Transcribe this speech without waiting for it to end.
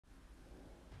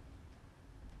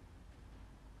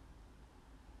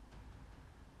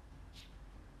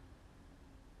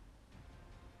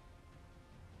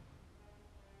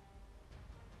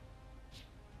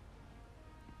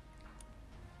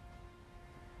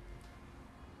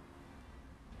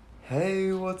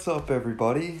Hey, what's up,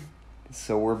 everybody?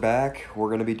 So we're back. We're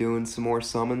gonna be doing some more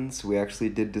summons. We actually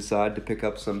did decide to pick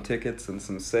up some tickets and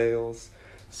some sales.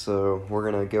 So we're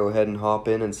gonna go ahead and hop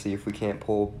in and see if we can't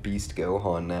pull Beast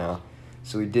Gohan now.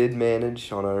 So we did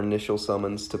manage on our initial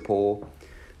summons to pull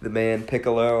the man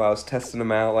Piccolo. I was testing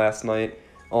him out last night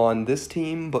on this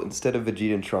team, but instead of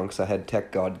Vegeta and Trunks, I had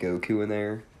Tech God Goku in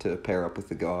there to pair up with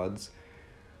the gods.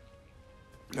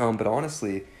 But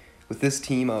honestly, with this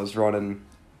team, I was running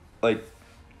like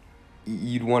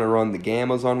you'd want to run the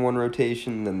Gammas on one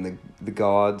rotation, then the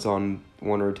Gods on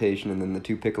one rotation, and then the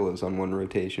two Piccolos on one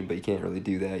rotation, but you can't really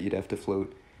do that. You'd have to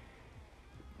float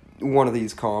one of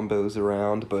these combos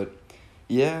around, but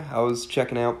yeah, I was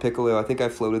checking out Piccolo. I think I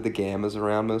floated the Gammas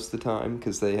around most of the time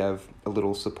because they have a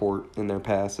little support in their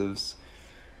passives.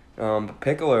 But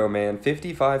Piccolo, man,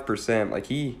 55%, like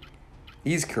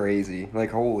he's crazy.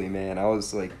 Like, holy man, I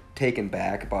was like taken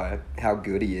back by how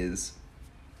good he is.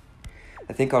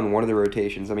 I think on one of the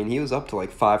rotations, I mean, he was up to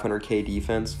like 500k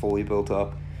defense, fully built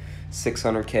up,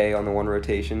 600k on the one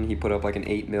rotation. He put up like an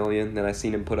 8 million. Then I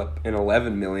seen him put up an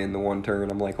 11 million the one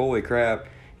turn. I'm like, holy crap.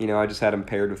 You know, I just had him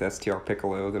paired with STR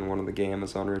Piccolo, then one of the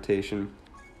Gammas on rotation.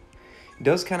 He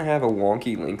does kind of have a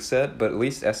wonky link set, but at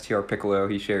least STR Piccolo,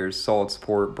 he shares Solid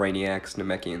Support, Brainiacs,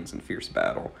 Namekians, and Fierce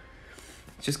Battle.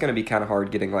 It's just going to be kind of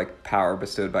hard getting like power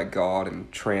bestowed by God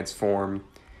and transform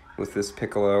with this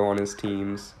Piccolo on his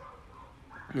teams.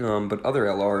 But other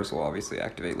LRs will obviously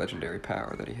activate legendary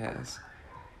power that he has.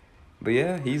 But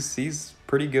yeah, he's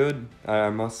pretty good, I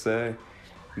must say.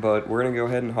 But we're gonna go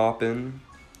ahead and hop in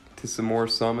to some more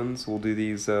summons. We'll do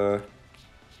these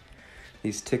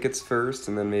tickets first,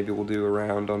 and then maybe we'll do a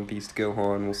round on Beast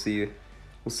Gohan.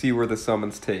 We'll see where the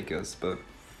summons take us. But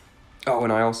oh,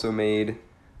 and I also made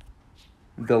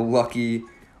the lucky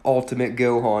Ultimate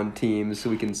Gohan team so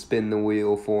we can spin the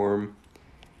wheel for him.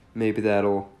 Maybe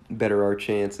that'll better our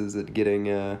chances at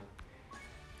getting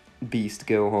Beast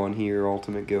Gohan here,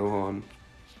 Ultimate Gohan.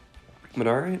 But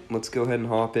alright, let's go ahead and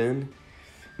hop in.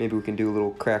 Maybe we can do a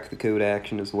little crack the code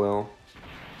action as well.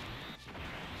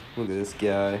 Look at this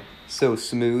guy. So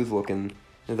smooth looking.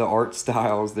 The art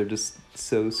styles, they're just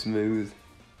so smooth.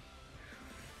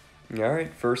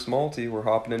 Alright, first multi, we're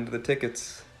hopping into the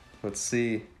tickets. Let's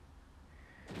see.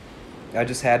 I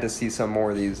just had to see some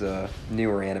more of these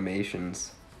newer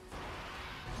animations.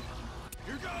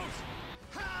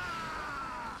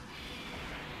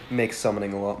 Makes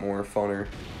summoning a lot more funner.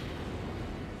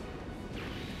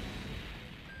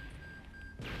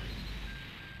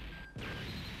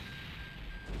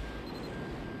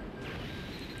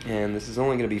 And this is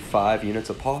only going to be 5 units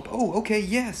a pop. Oh, okay,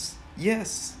 yes!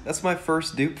 Yes! That's my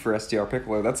first dupe for STR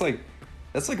Piccolo. That's like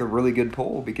a really good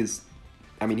pull because,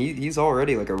 I mean, he's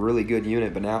already like a really good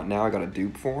unit, but now I got a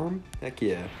dupe for him? Heck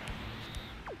yeah.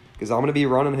 Because I'm going to be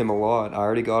running him a lot. I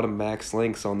already got him max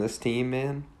links on this team,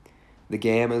 man. The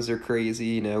Gammas are crazy,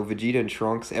 you know, Vegeta and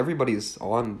Trunks. Everybody's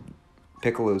on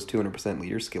Piccolo's 200%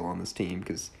 leader skill on this team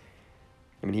because,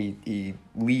 I mean, he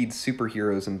leads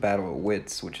superheroes in Battle of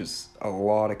Wits, which is a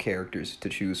lot of characters to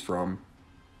choose from.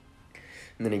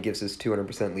 And then he gives his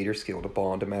 200% leader skill to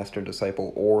Bond, to Master and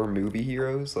Disciple, or movie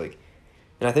heroes. Like,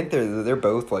 and I think they're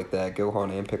both like that,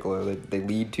 Gohan and Piccolo. They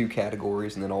lead 2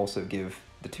 categories and then also give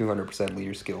the 200%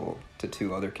 leader skill to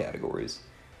 2 other categories.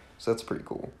 So that's pretty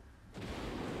cool.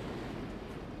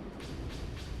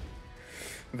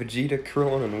 Vegeta,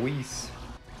 Krillin, and Whis.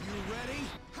 You ready?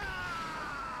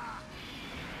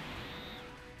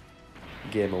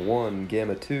 Gamma 1,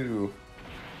 Gamma 2.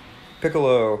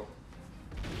 Piccolo.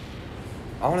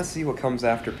 I want to see what comes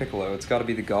after Piccolo. It's got to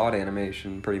be the God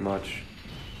animation, pretty much.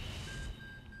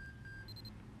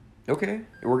 Okay,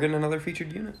 we're getting another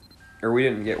featured unit. Or we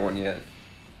didn't get one yet.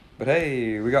 But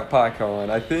hey, we got Pikkon.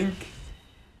 I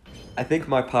think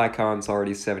my Pikkon's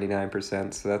already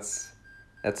 79%, so that's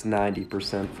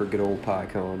 90% for good old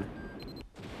Pikkon.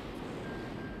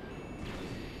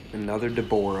 Another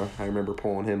Deborah. I remember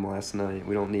pulling him last night.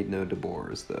 We don't need no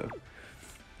Deborahs, though.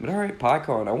 But alright,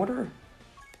 Pikkon. I wonder...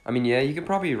 I mean, yeah, you could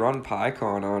probably run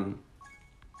Pikkon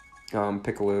on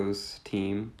Piccolo's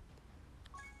team.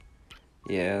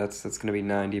 Yeah, that's going to be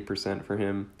 90% for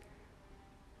him.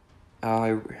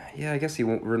 Yeah, I guess he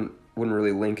wouldn't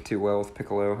really link too well with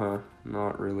Piccolo, huh?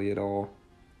 Not really at all.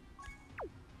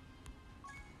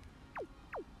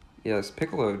 Yes,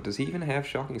 Piccolo, does he even have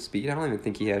shocking speed? I don't even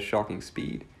think he has shocking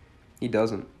speed. He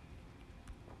doesn't.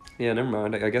 Yeah, never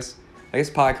mind. I guess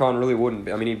Pikkon really wouldn't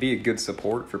be. I mean, he'd be a good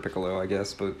support for Piccolo, I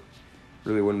guess, but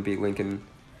really wouldn't be linking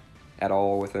at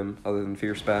all with him other than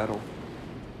Fierce Battle.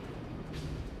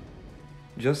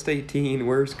 Just 18,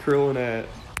 where's Krillin at?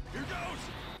 Here goes.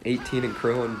 18 and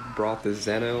Krillin brought the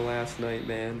Zeno last night,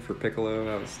 man, for Piccolo.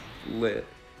 That was lit.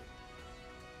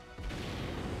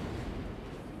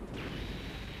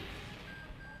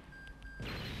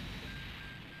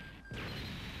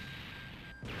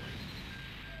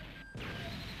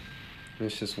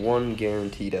 There's just one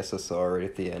guaranteed SSR right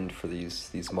at the end for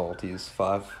these multis.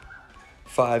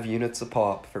 Five units a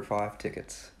pop for 5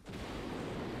 tickets.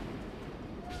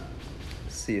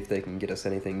 See if they can get us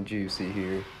anything juicy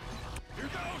here. Here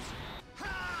goes.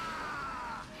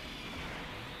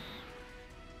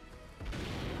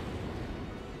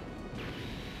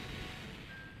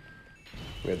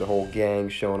 We had the whole gang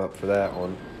showing up for that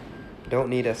one. Don't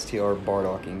need STR,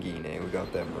 Bardock, and Guinea. We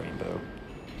got them Rainbow.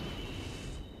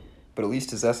 But at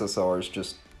least his SSR is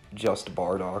just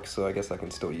Bardock, so I guess I can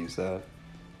still use that.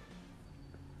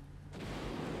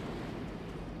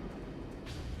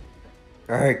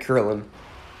 Alright, Krillin.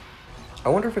 I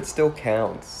wonder if it still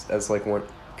counts as like one,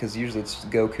 because usually it's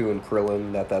Goku and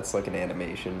Krillin, that's like an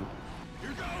animation.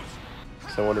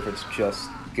 So I wonder if it's just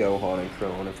Gohan and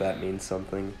Krillin, if that means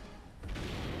something.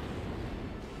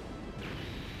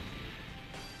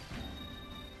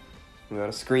 We got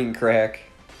a screen crack.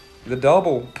 The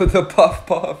double, put the Puff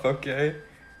Puff, okay.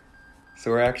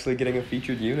 So we're actually getting a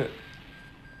featured unit.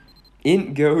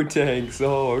 Int Gotenks,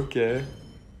 oh, okay.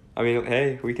 I mean,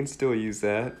 hey, we can still use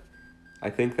that. I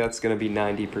think that's going to be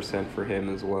 90% for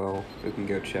him as well. We can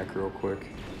go check real quick.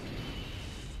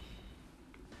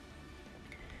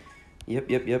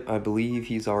 Yep, I believe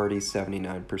he's already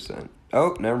 79%.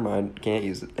 Oh, never mind, can't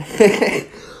use it.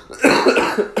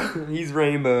 He's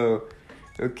Rainbow.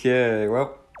 Okay,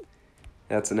 well,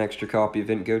 that's an extra copy of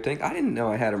Int Gotenks. I didn't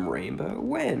know I had him Rainbow.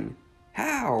 When?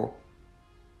 How?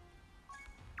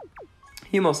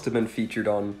 He must have been featured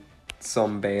on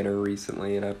some banner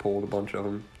recently, and I pulled a bunch of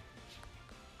them.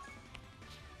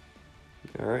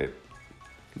 Alright,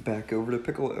 back over to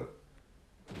Piccolo.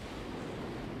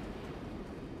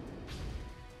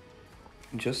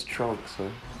 Just Trunks, huh?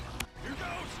 Here goes.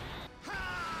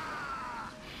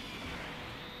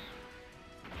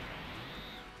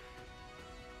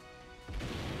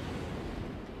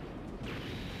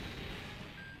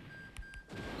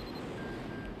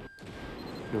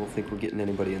 I don't think we're getting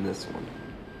anybody in this one.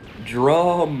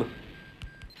 Drum!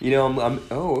 You know,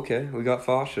 oh, okay, we got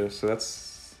Fasha, so that's...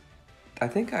 I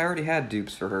think I already had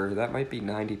dupes for her. That might be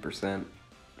 90%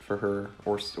 for her,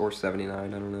 or 79, I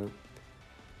don't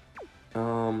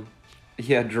know.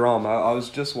 Yeah, Drum. I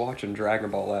was just watching Dragon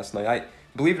Ball last night.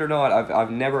 Believe it or not, I've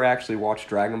never actually watched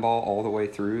Dragon Ball all the way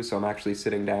through, so I'm actually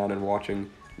sitting down and watching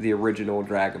the original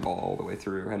Dragon Ball all the way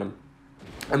through, and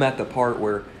I'm at the part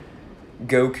where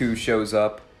Goku shows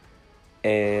up,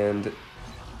 and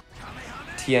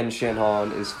Tien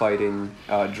Shinhan is fighting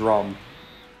Drum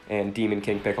and Demon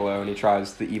King Piccolo, and he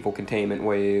tries the evil containment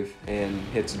wave and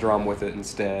hits Drum with it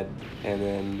instead, and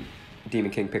then Demon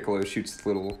King Piccolo shoots the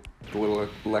little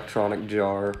electronic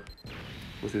jar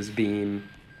with his beam.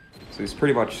 So he's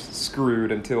pretty much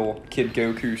screwed until Kid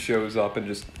Goku shows up and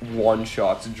just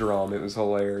one-shots Drum. It was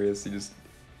hilarious.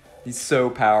 He's so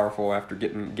powerful after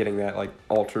getting that like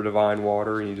Ultra Divine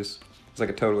Water, and he's like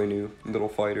a totally new little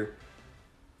fighter.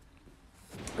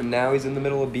 And now he's in the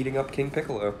middle of beating up King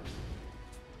Piccolo.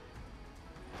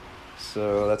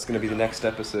 So that's gonna be the next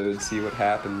episode, see what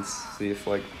happens, see if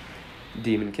like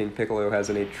Demon King Piccolo has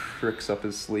any tricks up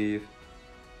his sleeve.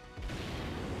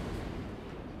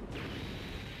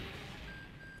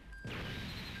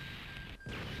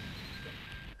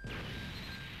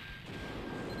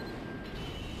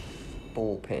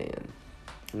 Bullpan.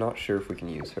 I'm not sure if we can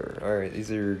use her. Alright,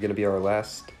 these are gonna be our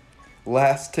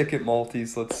last ticket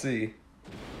multis, let's see.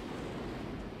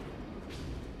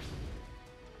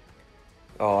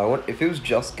 Oh, I want, if it was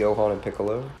just Gohan and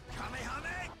Piccolo,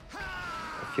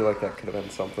 I feel like that could have been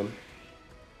something.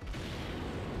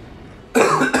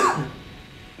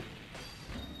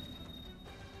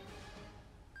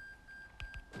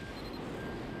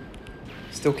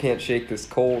 Still can't shake this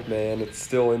cold, man. It's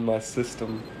still in my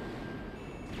system.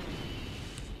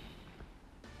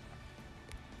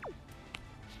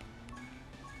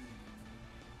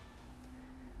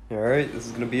 Alright, this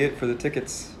is gonna be it for the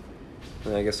tickets.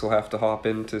 And I guess we'll have to hop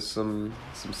into some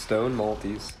stone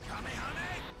multis.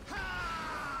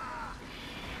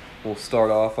 We'll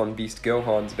start off on Beast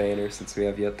Gohan's banner since we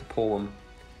have yet to pull him.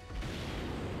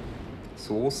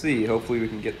 So we'll see. Hopefully we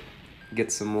can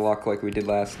get some luck like we did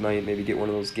last night. Maybe get one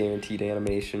of those guaranteed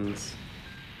animations.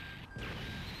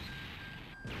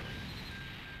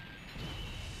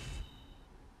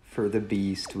 For the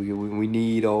Beast, we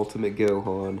need Ultimate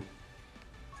Gohan.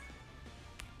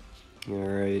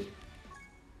 Alright.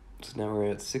 So now we're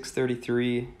at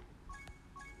 633.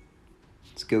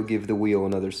 go give the wheel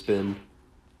another spin.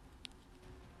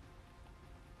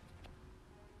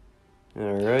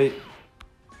 Alright.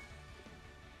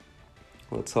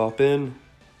 Let's hop in.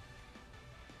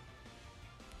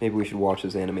 Maybe we should watch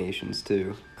his animations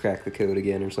too. Crack the code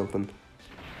again or something.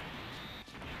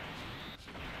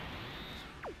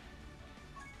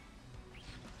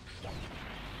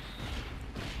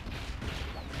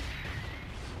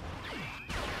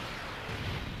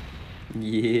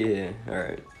 Yeah,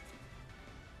 alright.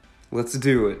 Let's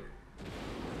do it.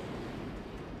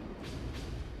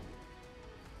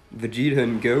 Vegeta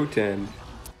and Goten.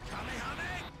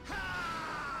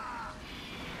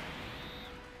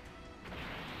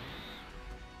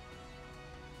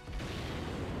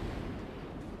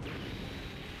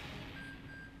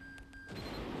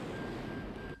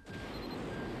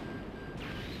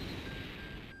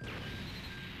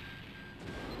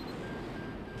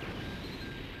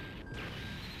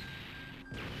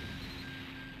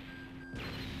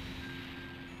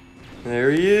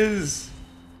 There he is!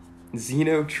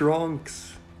 Xeno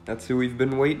Trunks. That's who we've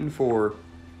been waiting for.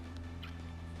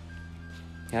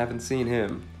 Haven't seen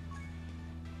him.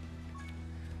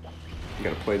 I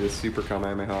gotta play this Super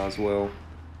Kamehameha as well.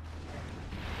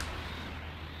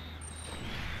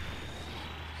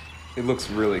 It looks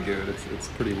really good. It's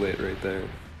pretty lit right there.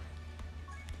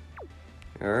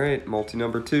 Alright, multi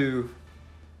number 2.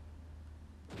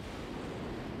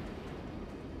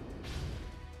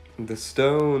 The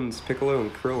Stones, Piccolo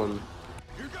and Krillin.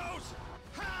 Here goes.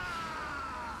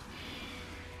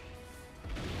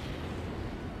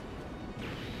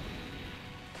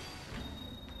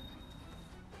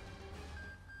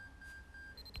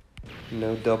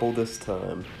 No double this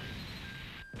time.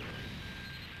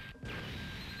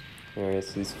 Alright,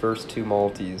 so these first 2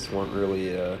 multis weren't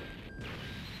really,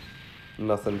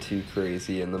 nothing too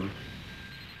crazy in them.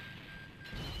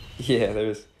 Yeah,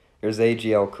 there's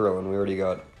AGL Krillin, we already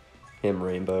got him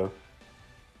Rainbow.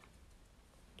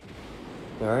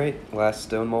 Alright, last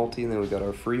stone multi, and then we got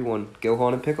our free one.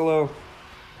 Gohan and Piccolo.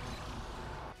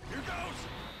 Here goes.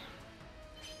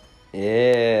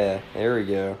 Yeah, there we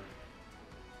go.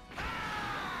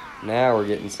 Now we're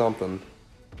getting something.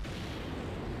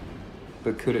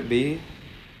 But could it be?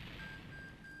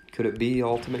 Could it be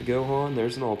Ultimate Gohan?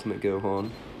 There's an Ultimate Gohan.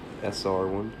 SR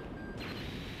one.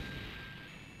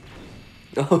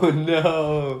 Oh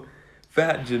no!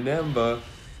 Fat Janemba.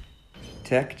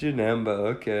 Tech Janemba,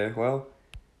 okay, well,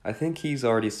 I think he's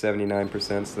already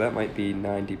 79%, so that might be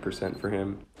 90% for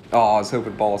him. Oh, I was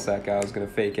hoping Ballsack guy was gonna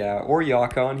fake out. Or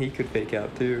Yakon, he could fake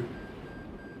out too.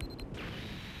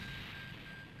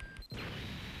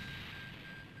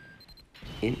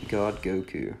 Int God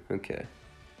Goku, okay.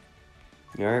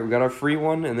 Alright, we got our free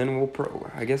one, and then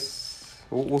I guess,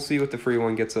 we'll see what the free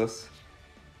one gets us.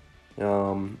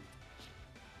 And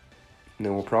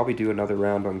then we'll probably do another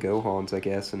round on Gohans, I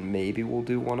guess, and maybe we'll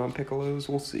do one on Piccolos.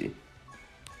 We'll see.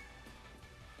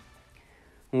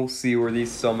 We'll see where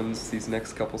these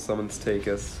next couple summons take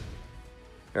us.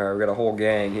 Alright, we got a whole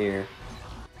gang here.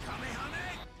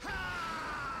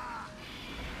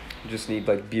 Just need,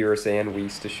 like, Beerus and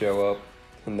Whis to show up,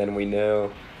 and then we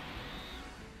know.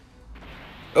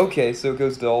 Okay, so it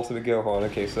goes to Ultimate Gohan.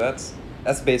 Okay, so that's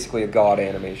basically a god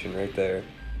animation right there.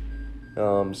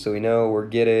 So we know we're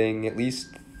getting at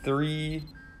least 3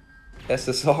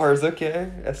 SSRs,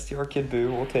 okay. STR Kid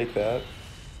Buu, we'll take that.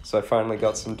 So I finally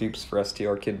got some dupes for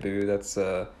STR Kid Buu, that's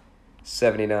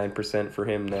 79% for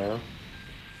him now.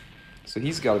 So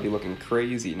he's got to be looking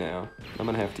crazy now. I'm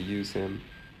gonna have to use him.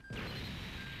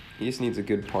 He just needs a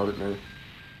good partner.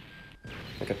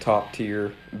 Like a top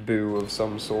tier Buu of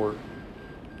some sort.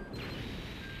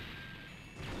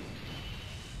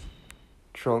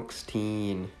 Trunks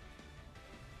teen.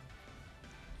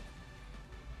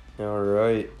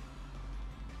 Alright.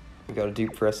 We got a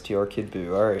dupe for STR Kid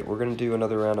Buu. Alright, we're gonna do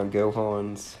another round on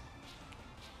Gohans.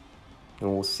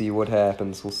 And we'll see what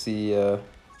happens. We'll see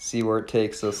where it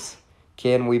takes us.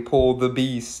 Can we pull the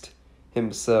beast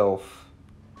himself?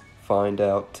 Find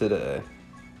out today.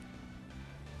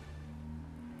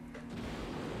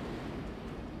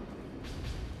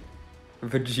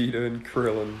 Vegeta and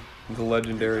Krillin, the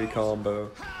legendary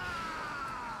combo.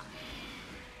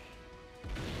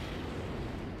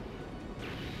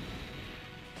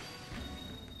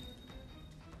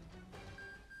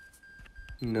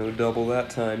 No double that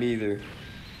time either.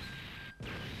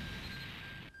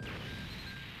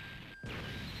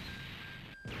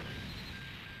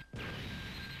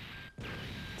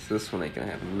 So this one ain't gonna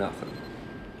have nothing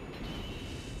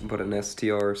but an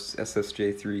STR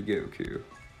SSJ3 Goku.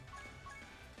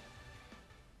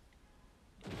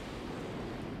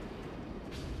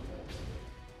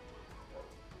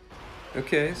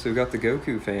 Okay, so we got the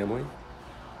Goku family.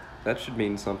 That should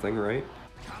mean something, right?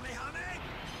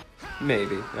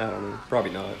 Maybe. I don't know.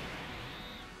 Probably not.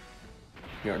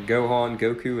 You got Gohan,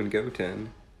 Goku, and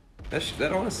Goten.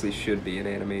 That honestly should be an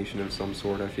animation of some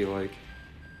sort, I feel like.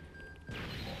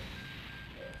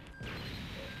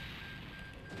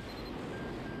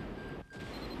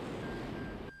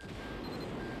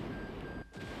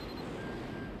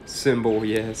 Symbol,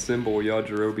 yeah, Symbol.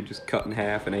 Yajirobe just cut in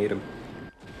half and ate him.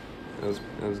 That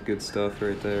was good stuff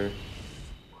right there.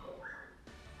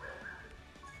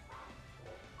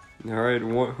 Alright,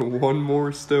 one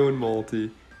more stone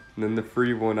multi. And then the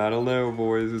free one. I don't know,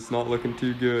 boys. It's not looking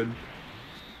too good.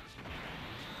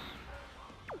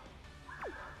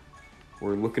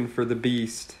 We're looking for the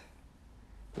beast.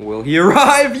 Will he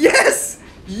arrive? Yes!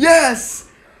 Yes!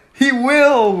 He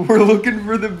will! We're looking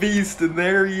for the beast, and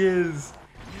there he is.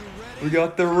 We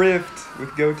got the Rift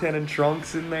with Goten and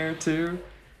Trunks in there, too.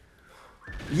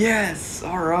 Yes!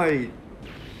 Alright.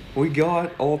 We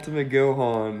got Ultimate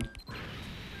Gohan.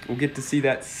 We'll get to see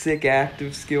that sick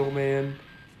active skill, man.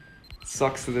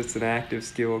 Sucks that it's an active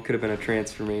skill. It could have been a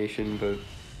transformation, but...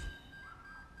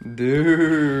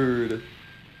 Dude!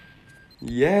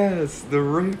 Yes! The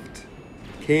Rift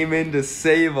came in to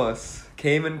save us.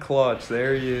 Came in clutch.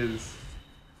 There he is.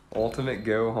 Ultimate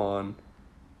Gohan.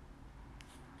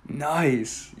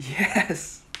 Nice!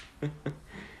 Yes!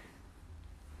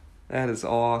 That is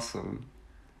awesome.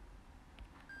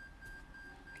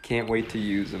 I can't wait to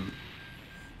use him.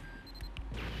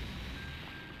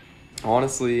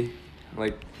 Honestly,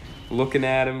 like, looking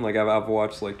at him, like, I've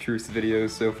watched, like, Truth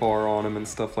videos so far on him and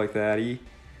stuff like that.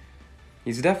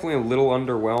 He's definitely a little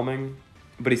underwhelming,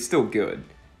 but he's still good.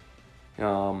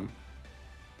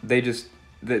 They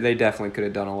definitely could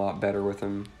have done a lot better with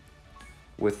him.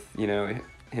 With, you know,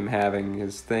 him having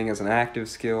his thing as an active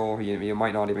skill. You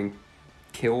might not even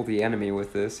kill the enemy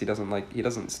with this. He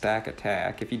doesn't stack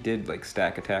attack. If he did, like,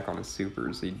 stack attack on his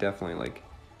supers, he'd definitely, like...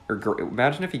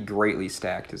 imagine if he greatly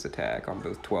stacked his attack on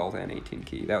both 12 and 18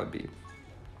 key. That would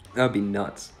be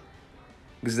nuts.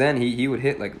 Because then he would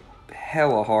hit like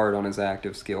hella hard on his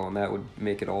active skill, and that would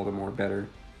make it all the more better.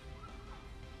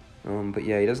 But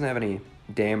yeah, he doesn't have any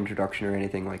damage reduction or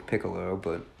anything like Piccolo,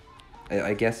 but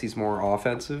I guess he's more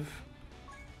offensive.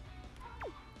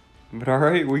 But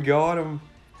alright, we got him.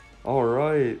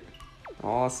 Alright.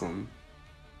 Awesome.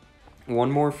 One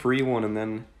more free one, and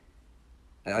then...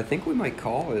 I think we might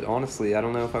call it, honestly. I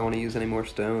don't know if I want to use any more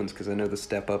stones, because I know the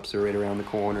step-ups are right around the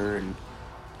corner, and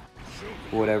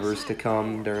whatever's to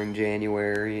come during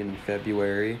January and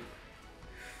February.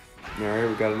 Alright,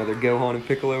 we got another Gohan and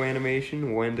Piccolo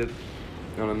animation. We'll end it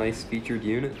on a nice featured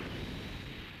unit.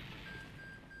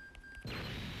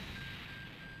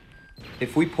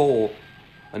 If we pull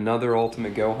another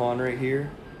Ultimate Gohan right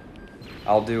here,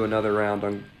 I'll do another round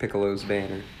on Piccolo's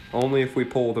banner. Only if we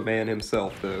pull the man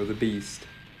himself, though, the beast.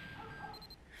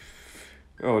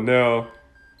 Oh no.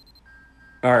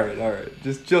 Alright.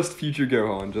 Just Future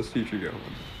Gohan. Just Future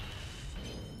Gohan.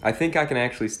 I think I can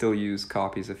actually still use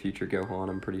copies of Future Gohan,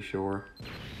 I'm pretty sure.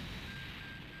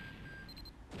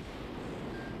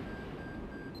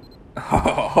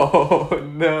 Oh,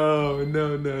 no.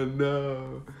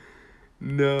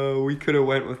 No, we could have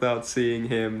went without seeing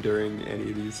him during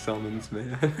any of these summons,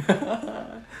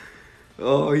 man.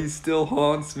 Oh, he still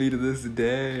haunts me to this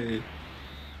day.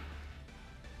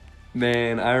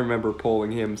 Man, I remember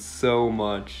pulling him so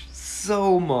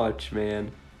much,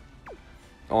 man.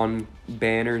 On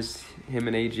banners, him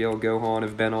and AGL Gohan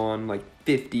have been on like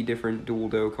 50 different Dual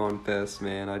Dokkan Fests,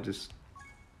 man. I just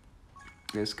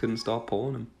couldn't stop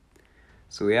pulling him.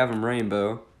 So we have him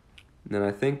Rainbow, and then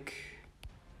I think,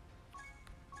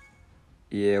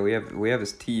 yeah, we have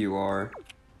his TUR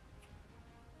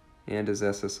and his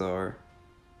SSR.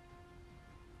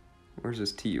 Where's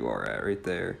his TUR at? Right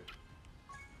there.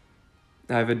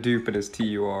 I have a dupe in his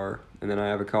TUR, and then I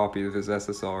have a copy of his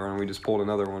SSR, and we just pulled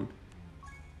another one.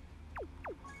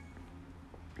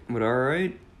 But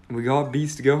alright, we got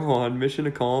Beast Gohan, mission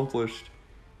accomplished.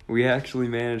 We actually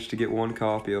managed to get one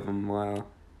copy of him, wow.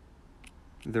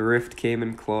 The Rift came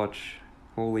in clutch.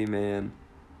 Holy man.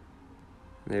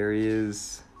 There he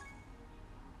is.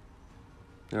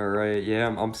 Alright,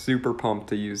 yeah, I'm super pumped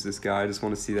to use this guy. I just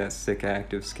want to see that sick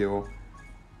active skill.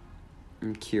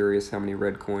 I'm curious how many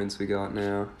red coins we got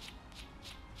now.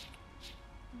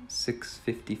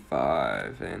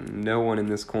 655, and no one in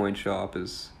this coin shop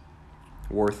is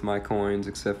worth my coins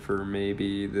except for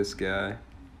maybe this guy.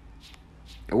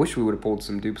 I wish we would have pulled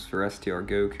some dupes for STR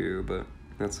Goku, but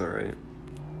that's alright.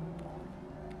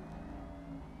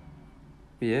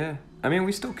 Yeah, I mean,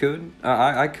 we still could.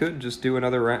 I could just do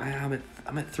another round. I'm at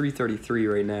I'm at 333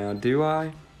 right now. Do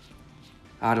I?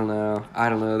 I don't know. I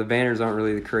don't know. The banners aren't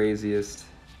really the craziest.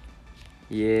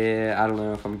 Yeah, I don't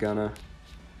know if I'm gonna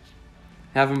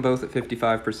have them both at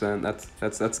 55%.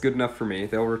 That's good enough for me.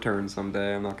 They'll return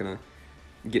someday. I'm not gonna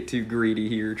get too greedy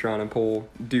here trying to pull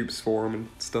dupes for them and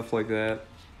stuff like that.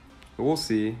 But we'll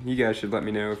see. You guys should let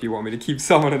me know if you want me to keep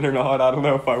summoning or not. I don't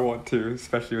know if I want to,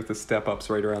 especially with the step-ups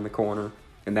right around the corner.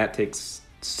 And that takes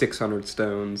 600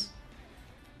 stones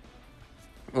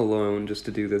alone just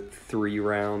to do the 3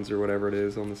 rounds or whatever it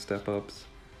is on the step-ups.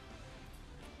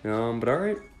 But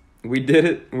alright. We did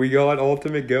it. We got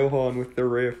Ultimate Gohan with the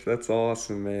Rift. That's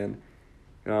awesome, man.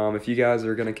 If you guys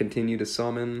are going to continue to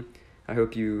summon, I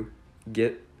hope you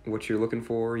get what you're looking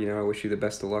for. You know, I wish you the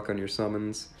best of luck on your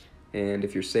summons. And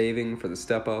if you're saving for the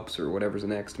step-ups or whatever's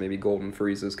next, maybe Golden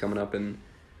Frieza's coming up in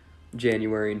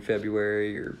January and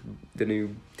February, or the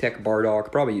new Tech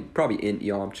Bardock, probably Int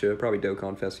Yamcha, probably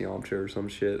Dokkan Fest Yamcha or some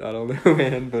shit. I don't know,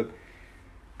 man, but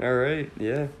alright,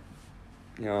 yeah.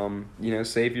 You know,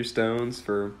 save your stones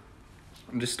for...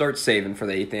 Just start saving for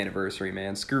the 8th anniversary,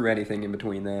 man. Screw anything in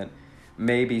between that.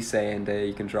 Maybe Saiyan Day,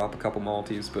 you can drop a couple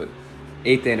multis, but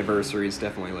 8th anniversary is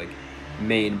definitely, like,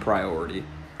 main priority.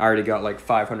 I already got, like,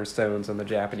 500 stones on the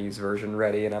Japanese version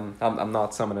ready, and I'm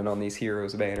not summoning on these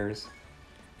Heroes banners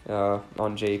on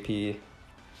JP,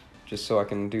 just so I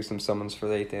can do some summons for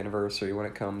the 8th anniversary when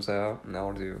it comes out, and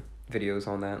I'll do videos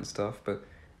on that and stuff. But,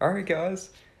 alright,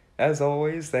 guys. As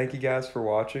always, thank you guys for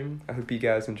watching. I hope you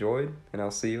guys enjoyed, and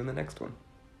I'll see you in the next one.